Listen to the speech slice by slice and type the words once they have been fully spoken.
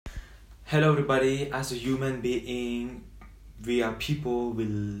Hello everybody, as a human being, we are people will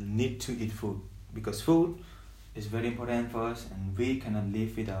need to eat food because food is very important for us and we cannot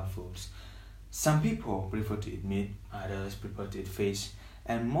live without foods. Some people prefer to eat meat, others prefer to eat fish,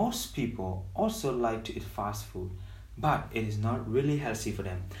 and most people also like to eat fast food, but it is not really healthy for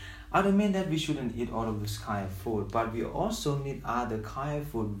them. I don't mean that we shouldn't eat all of this kind of food, but we also need other kind of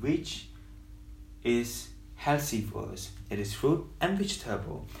food which is healthy for us. It is fruit and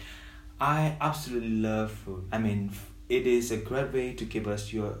vegetable. I absolutely love fruit. It is a great way to keep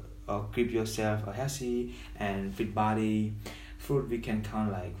yourself a healthy and fit body. Fruit we can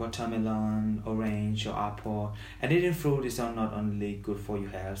count like watermelon, orange, or apple. And eating fruit is not only good for your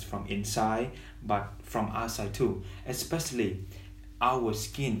health from inside, but from outside too. Especially our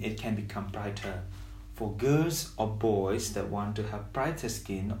skin, it can become brighter. For girls or boys that want to have brighter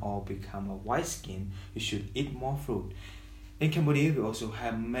skin or become a white skin, you should eat more fruit. In Cambodia, we also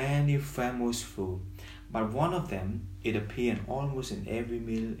have many famous food, but one of them it appears almost in every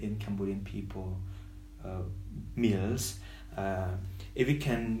meal in Cambodian people meals. Uh, if we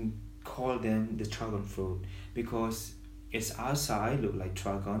can call them the dragon fruit because its outside look like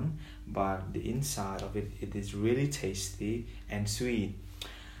dragon, but the inside of it is really tasty and sweet.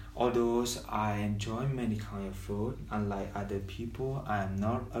 Although I enjoy many kind of food, unlike other people, I am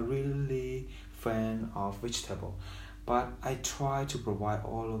not a really fan of vegetable. But I try to provide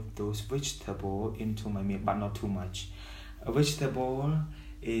all of those vegetable into my meal, but not too much. A vegetable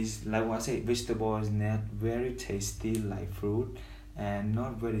is like what I say, vegetable is not very tasty like fruit and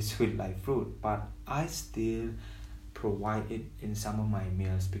not very sweet like fruit, but I still provide it in some of my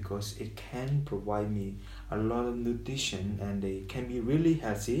meals because it can provide me a lot of nutrition and they can be really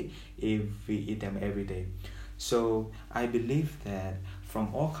healthy if we eat them every day. So I believe that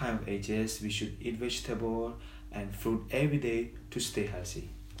from all kind of ages we should eat vegetable and fruit every day to stay healthy.